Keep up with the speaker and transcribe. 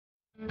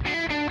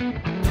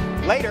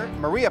Later,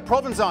 Maria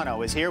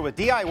Provenzano is here with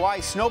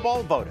DIY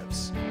Snowball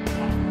votives.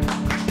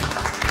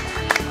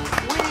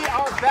 We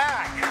are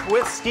back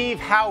with Steve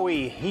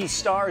Howey. He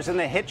stars in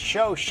the hit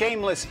show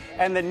Shameless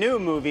and the new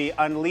movie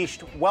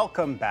Unleashed.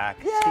 Welcome back,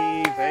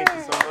 Steve. Thank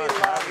you so much.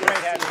 Great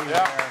having you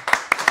here.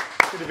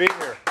 Good to be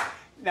here.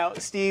 Now,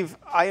 Steve,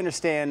 I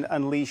understand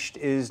Unleashed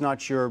is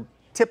not your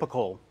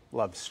typical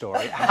love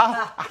story.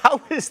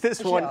 How is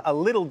this one a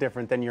little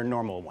different than your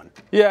normal one?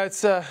 Yeah,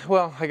 it's,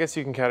 well, I guess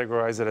you can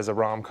categorize it as a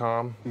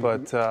rom-com,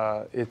 but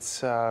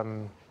it's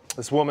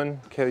this woman,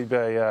 Kate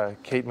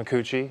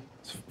McCucci,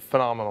 is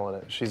phenomenal in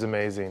it. She's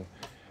amazing.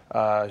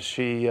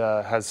 She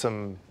has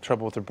some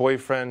trouble with her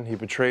boyfriend. He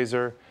betrays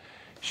her.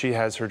 She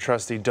has her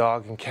trusty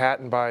dog and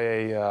cat, and by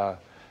a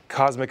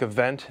cosmic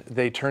event,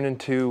 they turn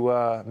into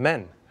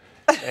men.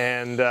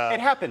 And it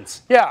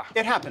happens. Yeah,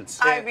 it happens.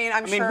 I mean,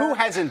 I'm sure. Who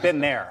hasn't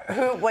been there?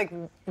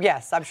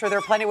 Yes, I'm sure there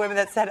are plenty of women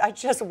that said, "I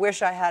just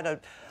wish I had a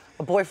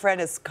boyfriend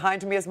as kind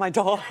to me as my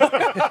dog."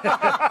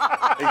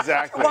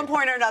 Exactly. At one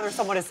point or another,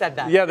 someone has said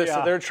that. Yeah,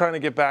 so they're trying to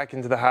get back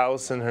into the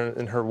house and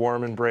her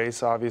warm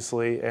embrace,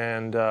 obviously,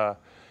 and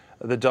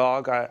the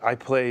dog. I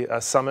play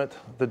Summit,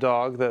 the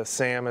dog.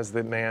 Sam as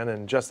the man,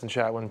 and Justin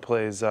Chatwin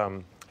plays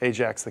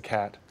Ajax the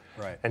cat,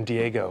 right? And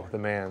Diego the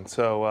man.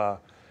 So.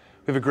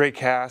 We have a great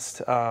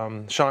cast.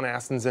 Sean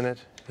Astin's in it.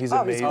 He's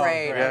amazing. He's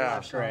great.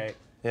 Yeah, great.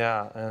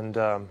 Yeah, and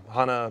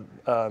Hannah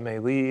May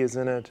Lee is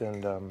in it,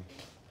 and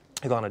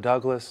Ilana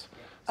Douglas.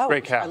 It's a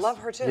great cast. I love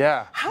her too.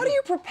 Yeah. How do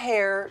you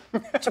prepare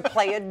to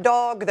play a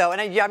dog, though? And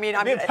I mean,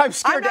 I'm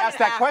scared to ask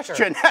that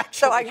question. Actually.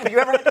 So, have you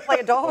ever had to play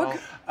a dog?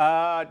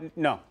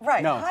 No.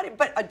 Right. No.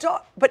 But a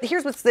dog. But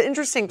here's what's the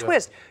interesting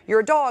twist: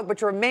 you're a dog,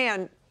 but you're a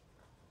man.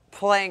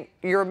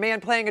 You're a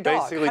man playing a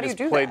dog. Basically, How do you just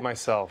do played that?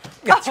 myself.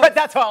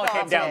 That's all it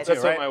came down to.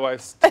 That's what my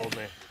wife told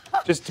me.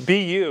 Just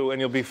be you,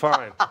 and you'll be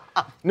fine.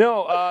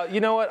 No,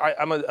 you know what?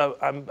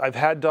 I've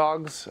had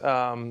dogs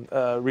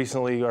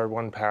recently, or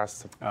one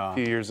passed a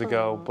few years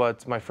ago.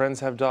 But my friends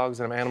have dogs,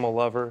 and I'm an animal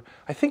lover.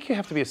 I think you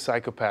have to be a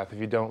psychopath if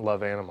you don't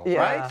love animals,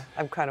 yeah, right?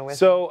 I'm kind of with you.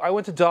 So I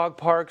went to dog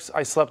parks.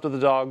 I slept with the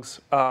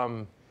dogs.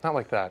 Not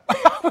like that.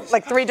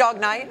 Like 3-dog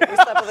night? You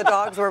slept with the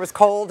dogs where it was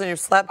cold and you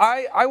slept?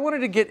 I wanted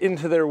to get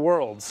into their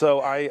world,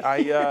 so I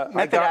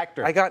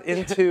got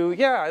into,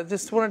 I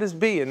just wanted to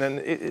be, and then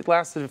it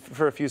lasted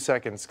for a few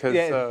seconds, because,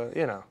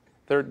 you know.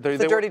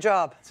 It's a dirty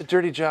job. It's a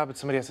dirty job, but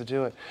somebody has to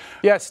do it.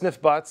 Yeah,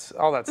 sniff butts,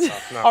 all that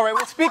stuff. No. All right,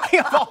 well,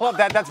 speaking of all of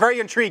that, that's very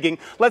intriguing.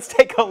 Let's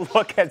take a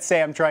look at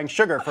Sam trying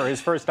sugar for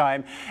his first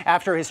time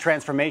after his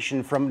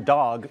transformation from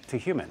dog to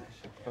human.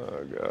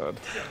 Oh, God.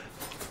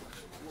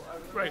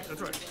 Right,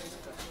 that's right.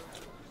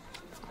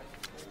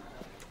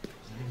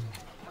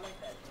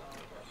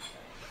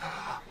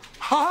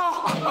 Oh,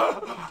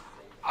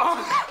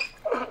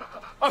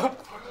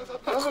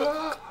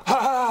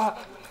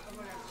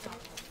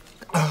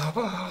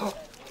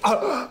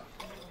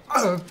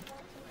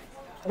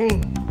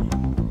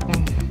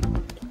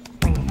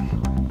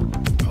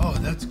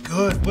 that's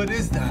good. What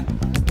is that?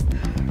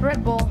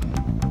 Red Bull.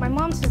 My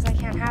mom says I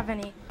can't have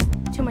any.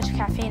 Too much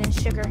caffeine and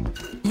sugar.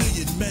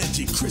 Million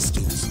magic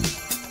crystals,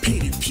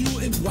 painted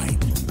pure and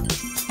white.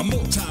 A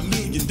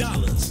multi-million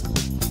dollars,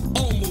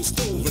 almost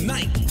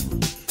overnight.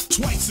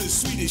 Twice as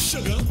sweet as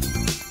sugar,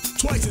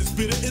 twice as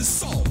bitter as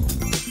salt.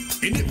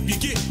 And if you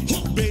get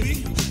hooked,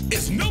 baby,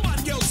 it's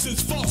nobody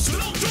else's fault, so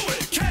don't do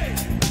it. K,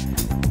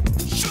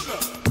 sugar.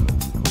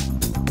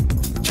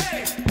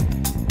 K,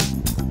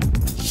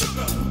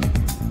 sugar.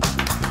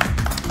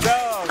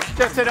 So,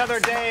 just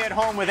another day at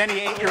home with any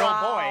 8-year-old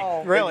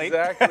boy. Really?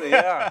 Exactly,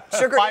 yeah.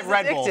 Sugar 5 is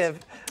Red Bulls.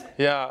 addictive.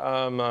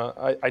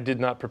 Yeah, I did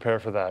not prepare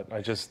for that.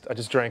 I just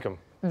drank them.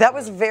 That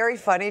was very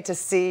funny to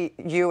see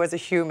you as a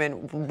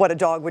human, what a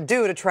dog would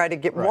do to try to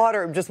get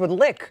water, just would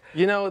lick.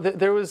 You know,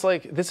 there was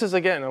like, this is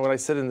again, when I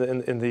said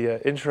in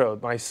the intro,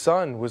 my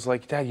son was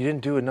like, Dad, you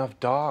didn't do enough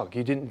dog.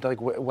 You didn't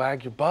like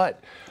wag your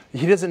butt.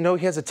 He doesn't know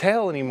he has a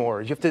tail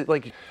anymore. You have to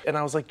like, and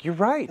I was like, you're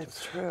right.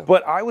 That's true.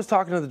 But I was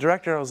talking to the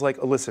director, I was like,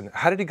 oh, listen,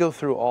 how did he go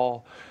through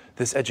all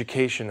this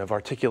education of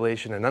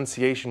articulation,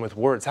 enunciation with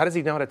words? How does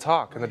he know how to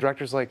talk? And the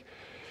director's like,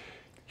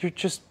 you're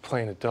just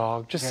playing a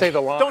dog. Just say the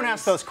lines. Don't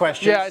ask those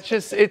questions. Yeah,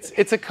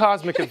 it's a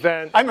cosmic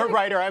event. I'm a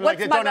writer. I'm like,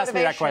 What's my don't ask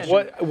me that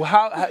motivation? question.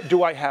 How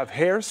do I have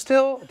hair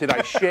still? Did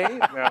I shave?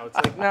 No, it's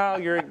like, no,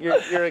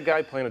 you're a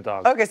guy playing a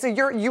dog. Okay, so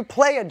you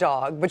play a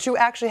dog, but you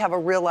actually have a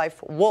real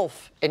life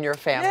wolf in your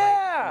family.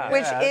 Yeah.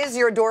 Which is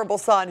your adorable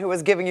son who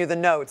is giving you the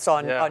notes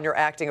on your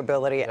acting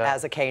ability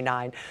as a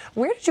canine.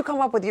 Where did you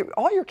come up with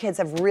all your kids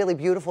have really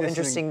beautiful,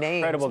 interesting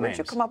names. Incredible Where names.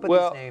 did you come up with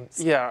these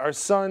names? Yeah, our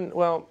son,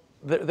 well,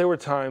 there were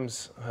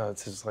times,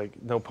 this is like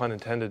no pun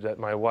intended, that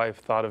my wife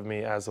thought of me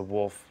as a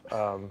wolf.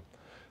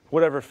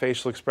 Whatever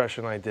facial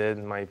expression I did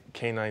and my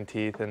canine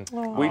teeth, and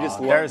we just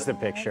loved, there's the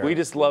picture. We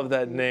just love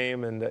that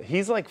name, and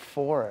he's like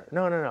 4.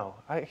 No.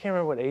 I can't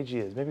remember what age he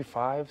is. Maybe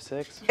 5,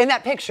 6. In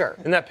that picture.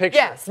 In that picture.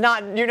 Yes,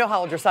 not, you know how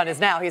old your son is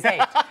now. He's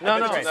 8.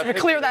 No. To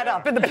clear that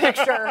up in the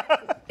picture.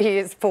 He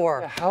is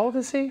 4. Yeah, how old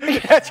is he?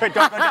 That's right.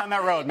 Don't go down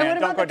that road, man. And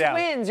what Don't about go the down.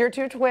 twins? Your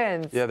 2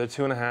 twins. Yeah, they're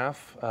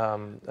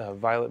 2.5.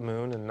 Violet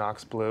Moon and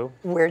Knox Blue.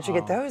 Where'd you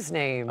get those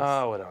names?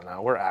 Oh, I don't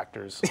know. We're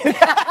actors.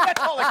 That's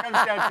all it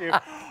comes down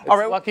to. All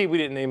right. Lucky we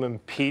didn't name him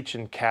Peach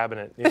and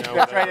Cabinet. You know,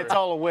 That's right. It's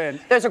all a win.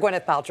 Those are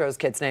Gwyneth Paltrow's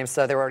kids' names,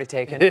 so they were already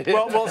taken.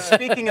 Well,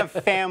 speaking of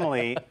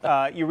family,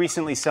 you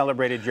recently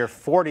celebrated your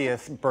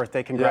 40th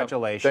birthday.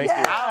 Congratulations.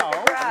 Thank you.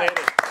 Wow.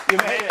 You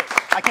made it.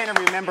 I can't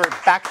even remember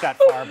back that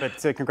far, but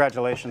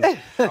congratulations.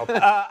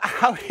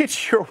 How did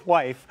your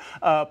wife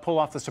pull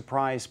off the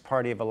surprise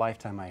party of a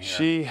lifetime, I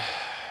hear?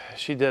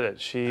 She did it.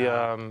 She, you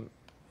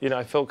know,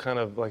 I felt kind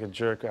of like a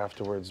jerk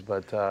afterwards,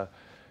 but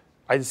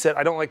I said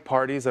I don't like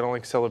parties. I don't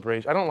like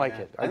celebration. I don't like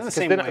it. I'm the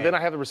same then, way. then I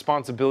have the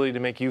responsibility to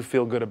make you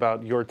feel good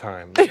about your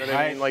time. You know what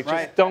I mean? Like,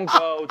 just don't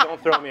go.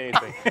 Don't throw me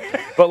anything.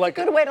 But like,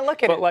 Good way to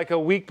look at it. But like a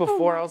week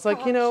before, I was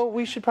like, you know,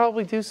 we should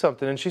probably do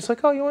something. And she's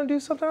like, oh, you want to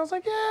do something? I was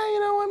like, yeah, you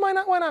know, why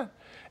not? Why not?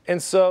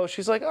 And so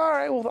she's like, all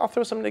right, well, I'll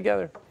throw something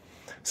together.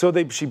 So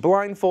she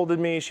blindfolded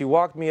me. She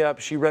walked me up.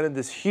 She rented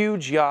this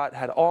huge yacht,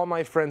 had all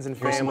my friends and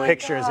family. Some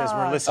pictures as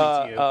we're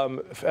listening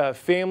to you.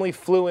 Family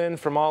flew in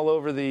from all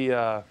over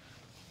the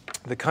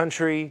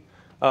country.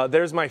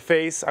 There's my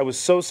face. I was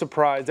so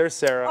surprised. There's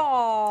Sarah.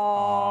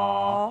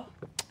 Aww.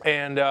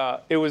 And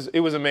it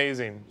was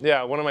amazing.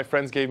 Yeah, one of my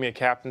friends gave me a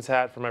captain's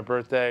hat for my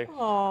birthday.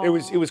 Aww.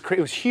 It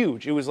was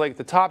huge. It was like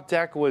the top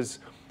deck was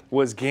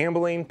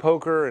gambling,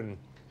 poker, and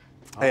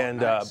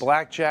nice.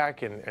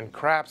 blackjack and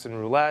craps and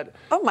roulette.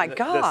 Oh my The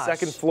gosh.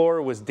 second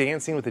floor was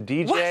dancing with a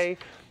DJ.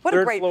 What a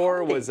Third great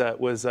floor party.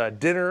 was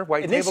dinner,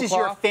 white And this is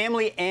tablecloth. your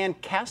family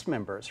and cast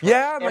members, right?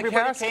 Yeah, my Everybody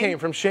cast came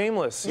from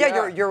Shameless.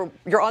 Yeah, your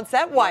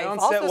on-set wife. My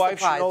on-set also wife,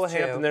 surprised Shanola you.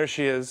 Hampton, there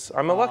she is.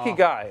 I'm a lucky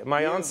guy.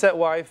 My on-set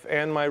wife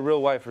and my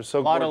real wife are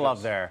so gorgeous. A lot of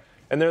love there.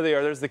 And there they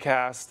are. There's the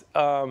cast.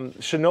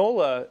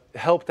 Shanola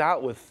helped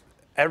out with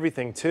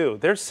everything too.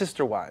 They're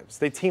sister wives.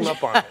 They team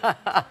up on it.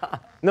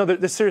 No,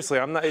 they're seriously.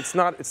 I'm not. It's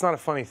not a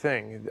funny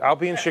thing. I'll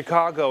be in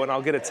Chicago and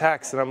I'll get a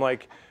text and I'm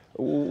like,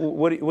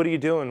 what are you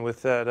doing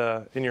with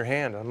that in your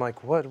hand? I'm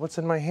like, what's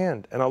in my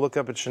hand? And I'll look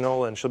up at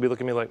Shanola and she'll be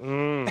looking at me like,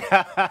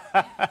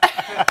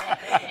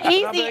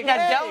 He's I'm eating like, a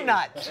hey.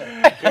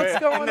 donut. What's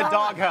going In the on?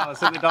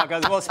 doghouse, in the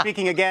doghouse. Well,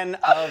 speaking again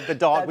of the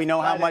dog, we know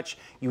how much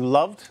you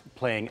loved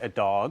playing a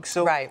dog.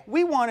 So Right.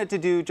 we wanted to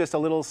do just a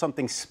little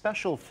something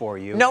special for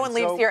you. No one And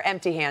leaves so here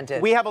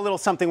empty-handed. We have a little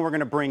something we're going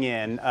to bring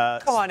in. Go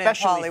on in,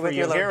 especially Polly, for with you.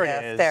 your little Here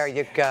gift. it is. There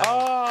you go.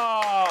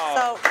 Oh,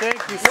 So thank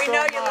you so we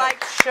know much. you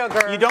like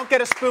sugar. You don't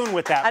get a spoon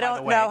with that, I by the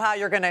don't way. know how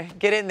you're going to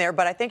get in there,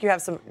 but I think you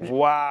have some.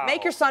 Wow.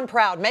 Make your son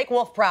proud. Make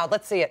Wolf proud.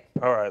 Let's see it.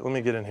 All right, let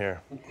me get in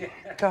here.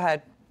 Go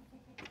ahead.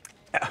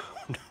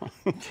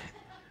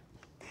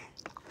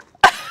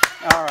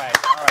 All right.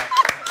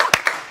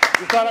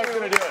 You thought I was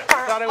going to do it. You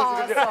thought I was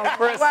going to do it.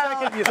 For a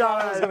second, you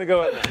thought I was going to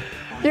go in there.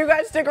 You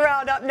guys stick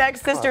around. Up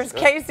next, sisters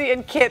Casey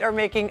and Kit are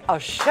making a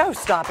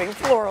show-stopping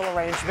floral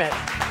arrangement.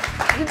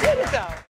 You did it, though.